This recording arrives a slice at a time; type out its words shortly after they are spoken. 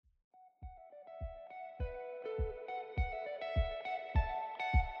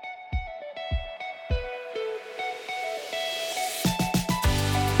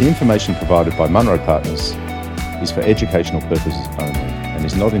The information provided by Munro Partners is for educational purposes only and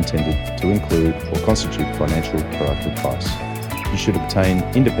is not intended to include or constitute financial product advice. You should obtain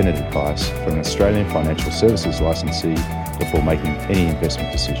independent advice from an Australian financial services licensee before making any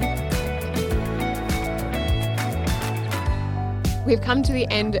investment decision. We've come to the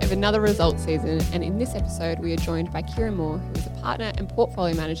end of another results season, and in this episode we are joined by Kieran Moore, who is a partner and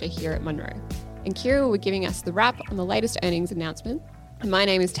portfolio manager here at Munro. And Kieran will be giving us the wrap on the latest earnings announcement. And my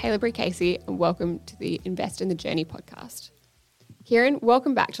name is Taylor Brie Casey, and welcome to the Invest in the Journey podcast. Kieran,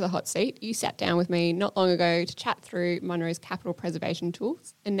 welcome back to the hot seat. You sat down with me not long ago to chat through Munro's capital preservation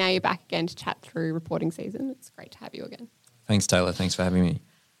tools, and now you're back again to chat through reporting season. It's great to have you again. Thanks, Taylor. Thanks for having me.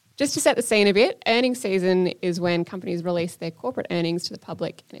 Just to set the scene a bit, earnings season is when companies release their corporate earnings to the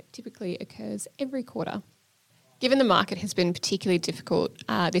public, and it typically occurs every quarter. Given the market has been particularly difficult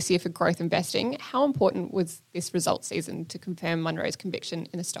this year for growth investing, how important was this results season to confirm Munro's conviction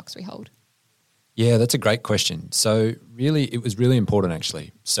in the stocks we hold? Yeah, that's a great question. So really, it was really important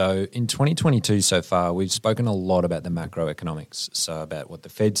actually. So in 2022 so far, we've spoken a lot about the macroeconomics. So about what the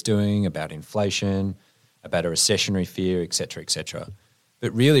Fed's doing, about inflation, about a recessionary fear, et cetera, et cetera.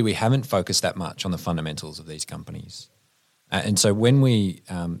 But really, we haven't focused that much on the fundamentals of these companies. And so when we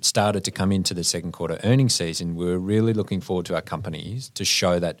started to come into the second quarter earnings season, we were really looking forward to our companies to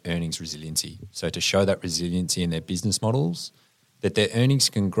show that earnings resiliency. So to show that resiliency in their business models, that their earnings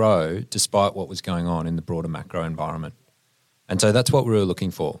can grow despite what was going on in the broader macro environment. And so that's what we were looking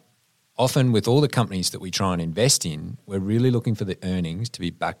for. Often with all the companies that we try and invest in, we're really looking for the earnings to be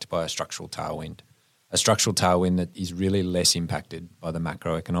backed by a structural tailwind that is really less impacted by the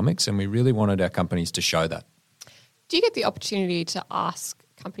macroeconomics, and we really wanted our companies to show that. Do you get the opportunity to ask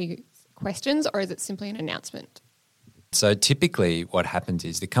companies questions, or is it simply an announcement? So typically what happens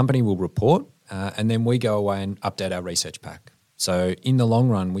is the company will report and then we go away and update our research pack. So in the long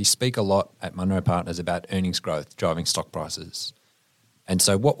run, we speak a lot at Munro Partners about earnings growth driving stock prices. And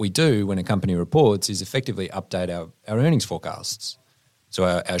so what we do when a company reports is effectively update our earnings forecasts. So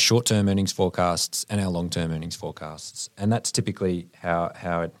our short-term earnings forecasts and our long-term earnings forecasts. And that's typically how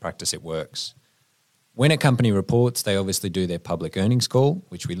in practice it works. When a company reports, they obviously do their public earnings call,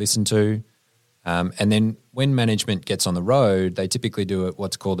 which we listen to. And then when management gets on the road, they typically do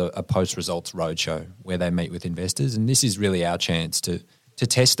what's called a post-results roadshow where they meet with investors. And this is really our chance to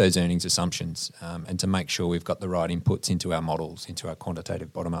test those earnings assumptions and to make sure we've got the right inputs into our models, into our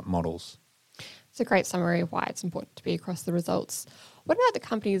quantitative bottom-up models. It's a great summary of why it's important to be across the results. What about the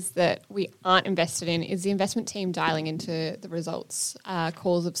companies that we aren't invested in? Is the investment team dialing into the results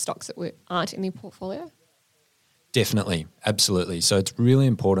calls of stocks that aren't in the portfolio? Definitely, absolutely. So it's really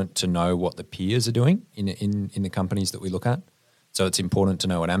important to know what the peers are doing in the companies that we look at. So it's important to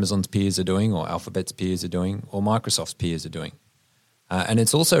know what Amazon's peers are doing or Alphabet's peers are doing or Microsoft's peers are doing. And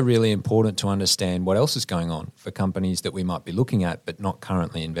it's also really important to understand what else is going on for companies that we might be looking at but not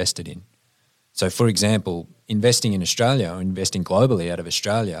currently invested in. So, for example, investing in Australia or investing globally out of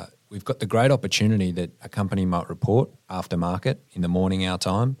Australia, we've got the great opportunity that a company might report after market in the morning our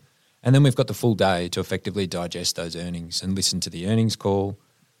time, and then we've got the full day to effectively digest those earnings and listen to the earnings call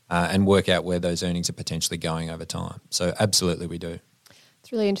and work out where those earnings are potentially going over time. So absolutely we do.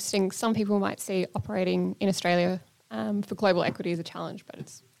 It's really interesting. Some people might see operating in Australia for global equity as a challenge, but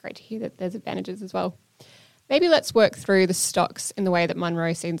it's great to hear that there's advantages as well. Maybe let's work through the stocks in the way that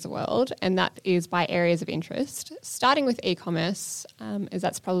Munro sees the world, and that is by areas of interest. Starting with e-commerce, as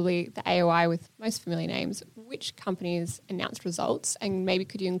that's probably the AOI with most familiar names, which companies announced results, and maybe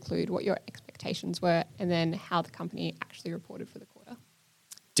could you include what your expectations were and then how the company actually reported for the quarter?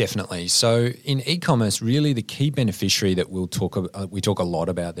 Definitely. So in e-commerce, really the key beneficiary that we talk a lot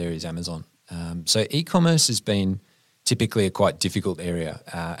about there is Amazon. So e-commerce has been typically a quite difficult area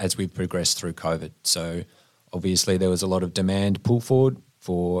as we've progressed through COVID. So obviously, there was a lot of demand pull forward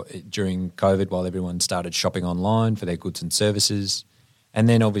during COVID while everyone started shopping online for their goods and services. And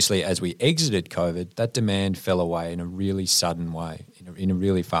then obviously as we exited COVID, that demand fell away in a really sudden way, in a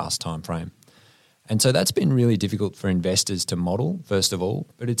really fast time frame. And so that's been really difficult for investors to model, first of all,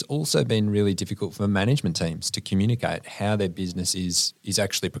 but it's also been really difficult for management teams to communicate how their business is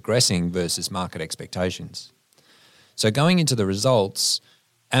actually progressing versus market expectations. So going into the results,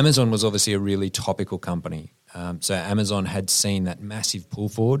 Amazon was obviously a really topical company. So Amazon had seen that massive pull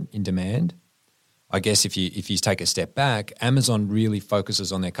forward in demand. I guess if you take a step back, Amazon really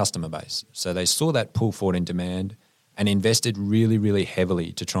focuses on their customer base. So they saw that pull forward in demand and invested really, really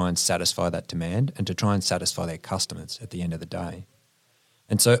heavily to try and satisfy that demand and to try and satisfy their customers at the end of the day.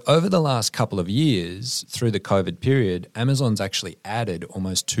 And so over the last couple of years, through the COVID period, Amazon's actually added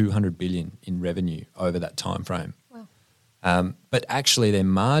almost $200 billion in revenue over that time frame. Wow. But actually their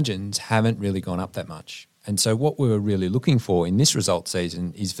margins haven't really gone up that much. And so what we were really looking for in this result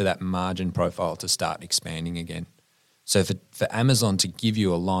season is for that margin profile to start expanding again. So for Amazon to give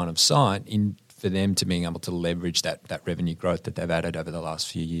you a line of sight for them to being able to leverage that revenue growth that they've added over the last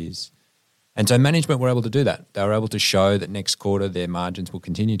few years. And so management were able to do that. They were able to show that next quarter their margins will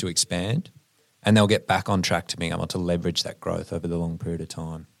continue to expand and they'll get back on track to being able to leverage that growth over the long period of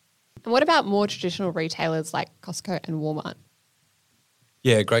time. And what about more traditional retailers like Costco and Walmart?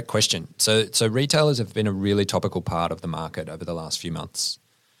 Yeah, great question. So retailers have been a really topical part of the market over the last few months.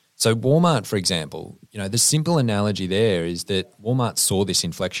 So Walmart, for example, the simple analogy there is that Walmart saw this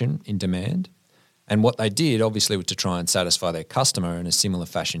inflection in demand, and what they did, obviously, was to try and satisfy their customer in a similar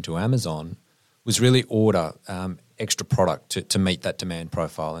fashion to Amazon, was really order extra product to meet that demand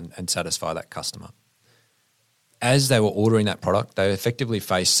profile and satisfy that customer. As they were ordering that product, they effectively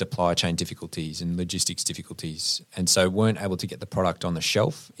faced supply chain difficulties and logistics difficulties, and so weren't able to get the product on the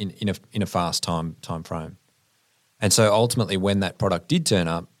shelf in a fast time frame. And so ultimately, when that product did turn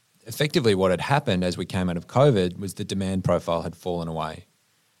up, effectively what had happened as we came out of COVID was the demand profile had fallen away.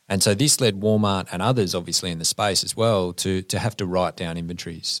 And so this led Walmart and others, obviously in the space as well, to have to write down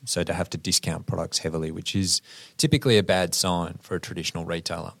inventories, so to have to discount products heavily, which is typically a bad sign for a traditional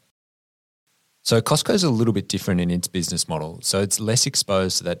retailer. So Costco's a little bit different in its business model. So it's less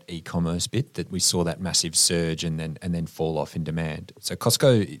exposed to that e-commerce bit that we saw that massive surge and then fall off in demand. So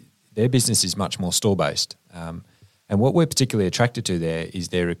Costco, their business is much more store-based. And what we're particularly attracted to there is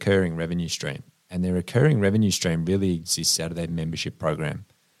their recurring revenue stream. And their recurring revenue stream really exists out of their membership program.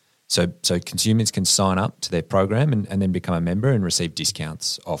 So consumers can sign up to their program and then become a member and receive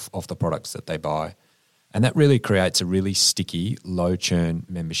discounts off the products that they buy. And that really creates a really sticky, low-churn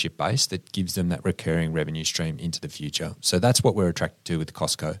membership base that gives them that recurring revenue stream into the future. So that's what we're attracted to with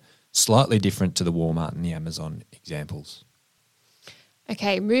Costco, slightly different to the Walmart and the Amazon examples.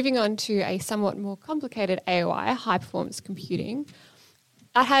 Okay, moving on to a somewhat more complicated AOI, high-performance computing.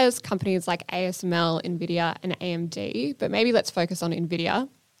 That has companies like ASML, NVIDIA and AMD, but maybe let's focus on NVIDIA.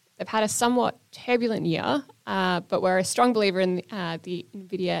 They've had a somewhat turbulent year, but we're a strong believer in the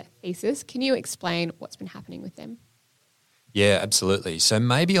NVIDIA thesis. Can you explain what's been happening with them? Yeah, absolutely. So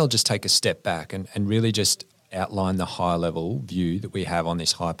maybe I'll just take a step back and really just outline the high-level view that we have on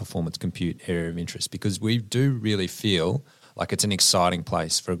this high-performance compute area of interest, because we do really feel like it's an exciting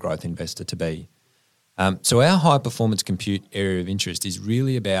place for a growth investor to be. So our high-performance compute area of interest is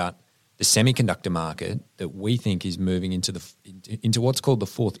really about the semiconductor market that we think is moving into what's called the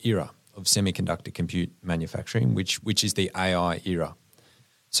fourth era of semiconductor compute manufacturing, which is the AI era.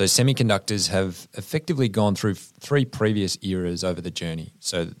 So semiconductors have effectively gone through three previous eras over the journey.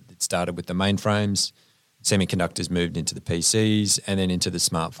 So it started with the mainframes, semiconductors moved into the PCs, and then into the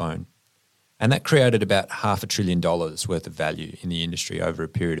smartphone. And that created about $500 billion worth of value in the industry over a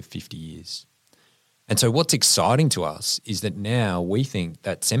period of 50 years. And so what's exciting to us is that now we think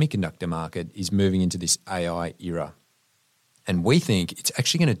that semiconductor market is moving into this AI era. And we think it's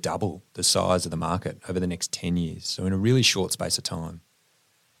actually going to double the size of the market over the next 10 years, so in a really short space of time.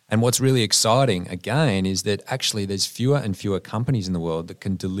 And what's really exciting, again, is that actually there's fewer and fewer companies in the world that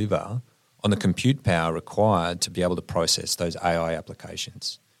can deliver on the compute power required to be able to process those AI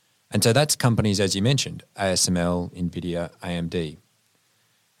applications. And so that's companies, as you mentioned, ASML, NVIDIA, AMD.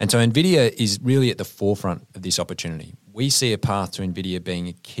 And so NVIDIA is really at the forefront of this opportunity. We see a path to NVIDIA being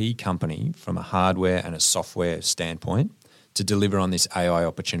a key company from a hardware and a software standpoint to deliver on this AI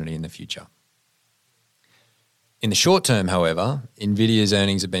opportunity in the future. In the short term, however, NVIDIA's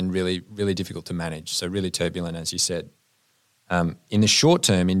earnings have been really, really difficult to manage, so really turbulent, as you said. In the short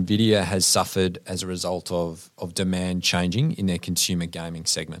term, NVIDIA has suffered as a result of demand changing in their consumer gaming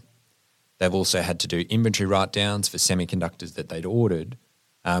segment. They've also had to do inventory write-downs for semiconductors that they'd ordered,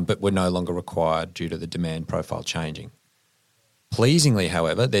 but were no longer required due to the demand profile changing. Pleasingly,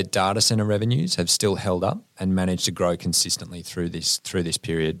 however, their data center revenues have still held up and managed to grow consistently through this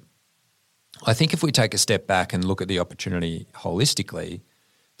period. I think if we take a step back and look at the opportunity holistically,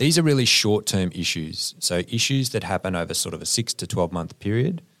 these are really short-term issues, so issues that happen over sort of a 6 to 12-month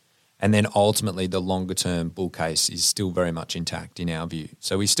period, and then ultimately the longer-term bull case is still very much intact in our view.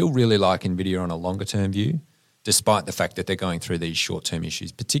 So we still really like NVIDIA on a longer-term view, despite the fact that they're going through these short-term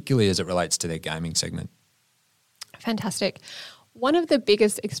issues, particularly as it relates to their gaming segment. Fantastic. One of the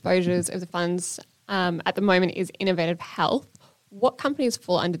biggest exposures of the funds at the moment is innovative health. What companies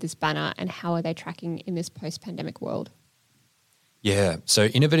fall under this banner and how are they tracking in this post-pandemic world? Yeah, so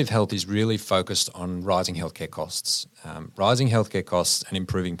innovative health is really focused on rising healthcare costs and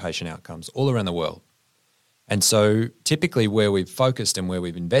improving patient outcomes all around the world. And so typically where we've focused and where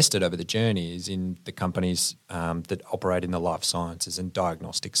we've invested over the journey is in the companies that operate in the life sciences and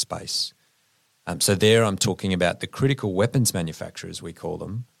diagnostic space. So there I'm talking about the critical weapons manufacturers, we call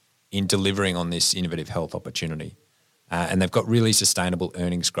them, in delivering on this innovative health opportunity. And they've got really sustainable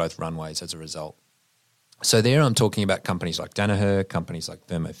earnings growth runways as a result. So there I'm talking about companies like Danaher, companies like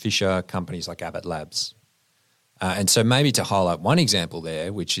Thermo Fisher, companies like Abbott Labs. And so maybe to highlight one example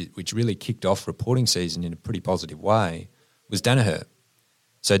there, which really kicked off reporting season in a pretty positive way, was Danaher.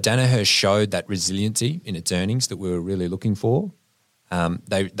 So Danaher showed that resiliency in its earnings that we were really looking for.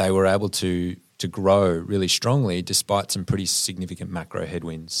 They were able to grow really strongly despite some pretty significant macro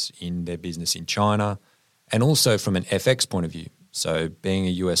headwinds in their business in China and also from an FX point of view. So being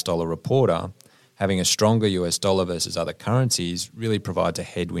a US dollar reporter, having a stronger US dollar versus other currencies really provides a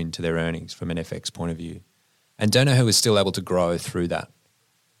headwind to their earnings from an FX point of view. And Danaher was still able to grow through that.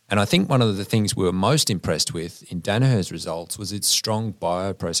 And I think one of the things we were most impressed with in Danaher's results was its strong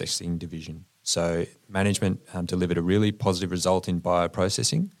bioprocessing division. So management delivered a really positive result in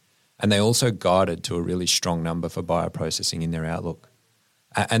bioprocessing, and they also guided to a really strong number for bioprocessing in their outlook.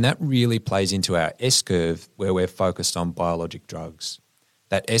 And that really plays into our S-curve where we're focused on biologic drugs.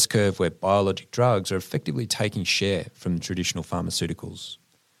 That S-curve where biologic drugs are effectively taking share from traditional pharmaceuticals.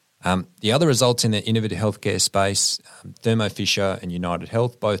 The other results in the innovative healthcare space, Thermo Fisher and United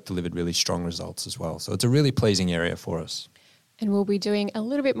Health both delivered really strong results as well. So it's a really pleasing area for us. And we'll be doing a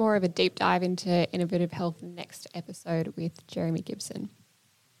little bit more of a deep dive into innovative health next episode with Jeremy Gibson.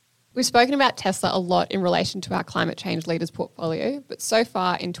 We've spoken about Tesla a lot in relation to our climate change leaders portfolio, but so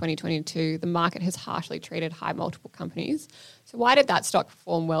far in 2022, the market has harshly treated high multiple companies. So why did that stock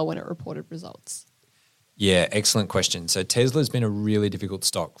perform well when it reported results? Yeah, excellent question. So Tesla's been a really difficult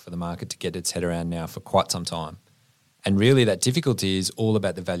stock for the market to get its head around now for quite some time. And really that difficulty is all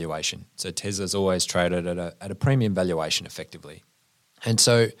about the valuation. So Tesla's always traded at a premium valuation effectively. And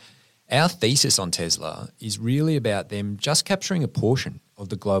so our thesis on Tesla is really about them just capturing a portion of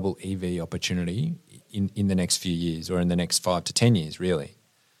the global EV opportunity in the next few years or in the next 5 to 10 years really.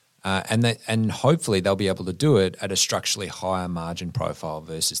 And hopefully they'll be able to do it at a structurally higher margin profile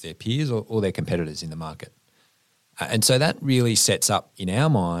versus their peers or their competitors in the market. And so that really sets up, in our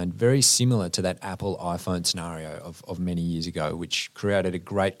mind, very similar to that Apple iPhone scenario of many years ago, which created a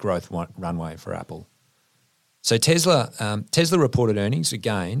great growth runway for Apple. So Tesla reported earnings,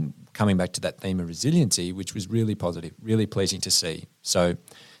 again, coming back to that theme of resiliency, which was really positive, really pleasing to see. So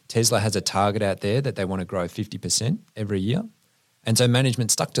Tesla has a target out there that they want to grow 50% every year. And so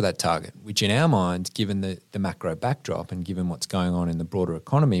management stuck to that target, which in our minds, given the macro backdrop and given what's going on in the broader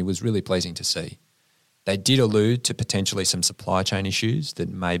economy, was really pleasing to see. They did allude to potentially some supply chain issues that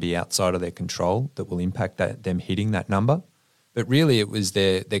may be outside of their control that will impact them hitting that number. But really it was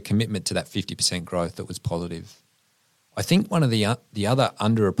their commitment to that 50% growth that was positive. I think one of the other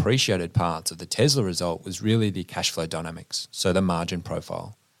underappreciated parts of the Tesla result was really the cash flow dynamics, so the margin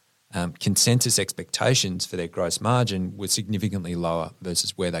profile. Consensus expectations for their gross margin were significantly lower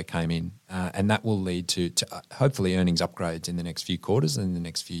versus where they came in, and that will lead to hopefully earnings upgrades in the next few quarters and in the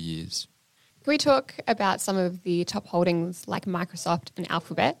next few years. Can we talk about some of the top holdings like Microsoft and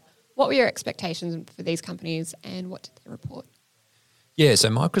Alphabet? What were your expectations for these companies and what did they report? Yeah, so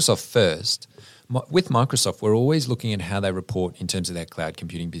Microsoft first. With Microsoft, we're always looking at how they report in terms of their cloud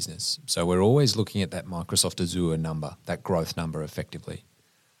computing business. So we're always looking at that Microsoft Azure number, that growth number effectively.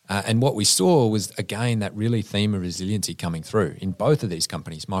 And what we saw was, again, that really theme of resiliency coming through in both of these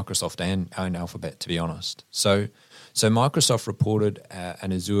companies, Microsoft and Alphabet, to be honest. So Microsoft reported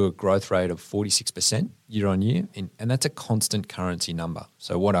an Azure growth rate of 46% year on year, and that's a constant currency number.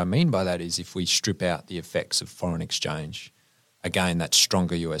 So what I mean by that is if we strip out the effects of foreign exchange, again, that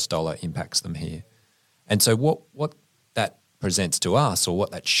stronger US dollar impacts them here. And so what that presents to us, or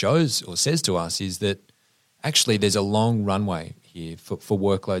what that shows or says to us, is that actually there's a long runway here for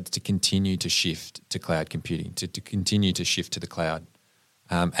workloads to continue to shift to cloud computing, to continue to shift to the cloud.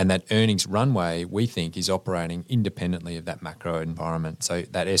 And that earnings runway, we think, is operating independently of that macro environment. So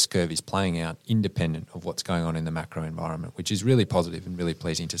that S-curve is playing out independent of what's going on in the macro environment, which is really positive and really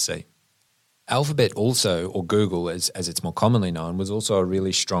pleasing to see. Alphabet also, or Google as it's more commonly known, was also a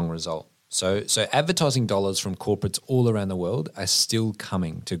really strong result. So advertising dollars from corporates all around the world are still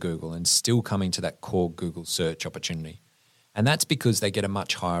coming to Google and still coming to that core Google search opportunity. And that's because they get a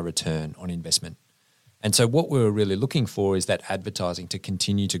much higher return on investment. And so what we're really looking for is that advertising to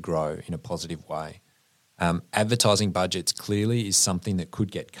continue to grow in a positive way. Advertising budgets clearly is something that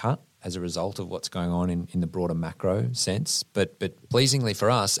could get cut as a result of what's going on in the broader macro sense. But pleasingly for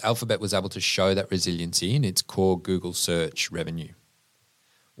us, Alphabet was able to show that resiliency in its core Google search revenue.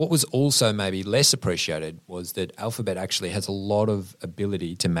 What was also maybe less appreciated was that Alphabet actually has a lot of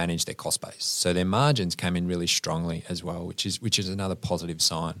ability to manage their cost base. So their margins came in really strongly as well, which is another positive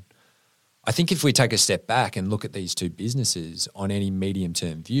sign. I think if we take a step back and look at these two businesses on any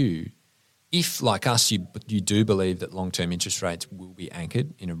medium-term view, if, like us, you do believe that long-term interest rates will be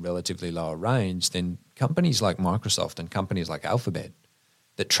anchored in a relatively lower range, then companies like Microsoft and companies like Alphabet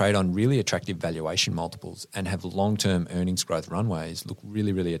that trade on really attractive valuation multiples and have long-term earnings growth runways look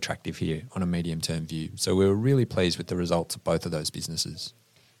really, really attractive here on a medium-term view. So we were really pleased with the results of both of those businesses.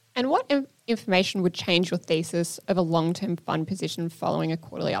 And what information would change your thesis of a long-term fund position following a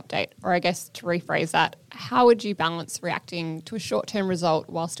quarterly update? Or I guess to rephrase that, how would you balance reacting to a short-term result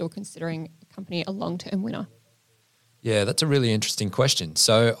while still considering a company a long-term winner? Yeah, that's a really interesting question.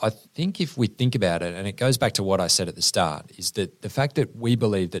 So I think if we think about it, and it goes back to what I said at the start, is that the fact that we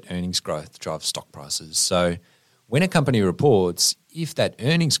believe that earnings growth drives stock prices. So when a company reports, if that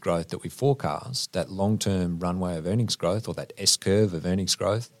earnings growth that we forecast, that long-term runway of earnings growth or that S-curve of earnings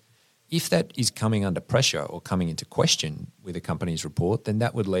growth, if that is coming under pressure or coming into question with a company's report, then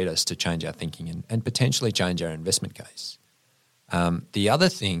that would lead us to change our thinking and potentially change our investment case. The other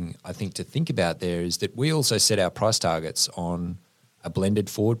thing I think to think about there is that we also set our price targets on a blended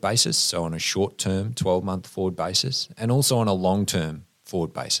forward basis, so on a short-term 12-month forward basis, and also on a long-term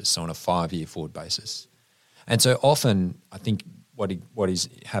forward basis, so on a 5-year forward basis. And so often I think what is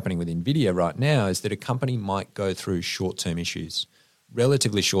happening with NVIDIA right now is that a company might go through short-term issues,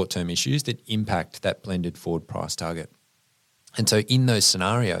 relatively short-term issues that impact that blended forward price target. And so in those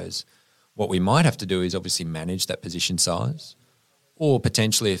scenarios, what we might have to do is obviously manage that position size, or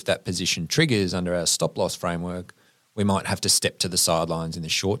potentially if that position triggers under our stop-loss framework, we might have to step to the sidelines in the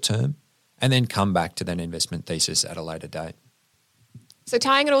short term and then come back to that investment thesis at a later date. So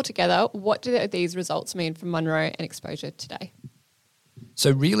tying it all together, what do these results mean for Munro and exposure today?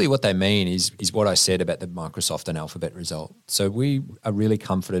 So really what they mean is what I said about the Microsoft and Alphabet result. So we are really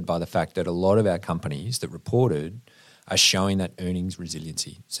comforted by the fact that a lot of our companies that reported are showing that earnings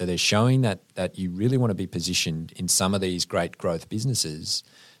resiliency. So they're showing that you really want to be positioned in some of these great growth businesses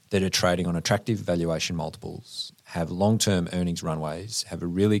that are trading on attractive valuation multiples, have long-term earnings runways, have a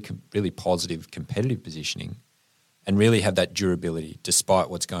really positive competitive positioning, and really have that durability despite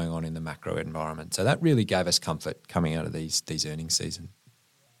what's going on in the macro environment. So that really gave us comfort coming out of these earnings season.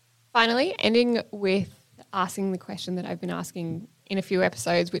 Finally, ending with asking the question that I've been asking in a few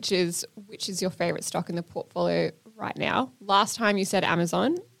episodes, which is your favourite stock in the portfolio right now? Last time you said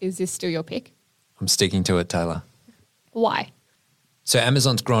Amazon. Is this still your pick? I'm sticking to it, Taylor. Why? So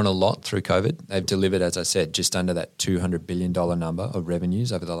Amazon's grown a lot through COVID. They've delivered, as I said, just under that $200 billion number of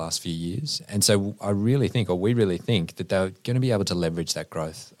revenues over the last few years. And so we really think that they're going to be able to leverage that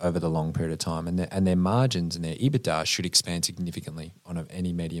growth over the long period of time. And their margins and their EBITDA should expand significantly on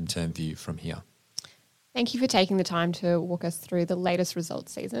any medium-term view from here. Thank you for taking the time to walk us through the latest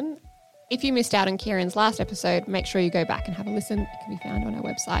results season. If you missed out on Kieran's last episode, make sure you go back and have a listen. It can be found on our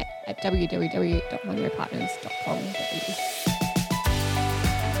website at www.munropartners.com.au.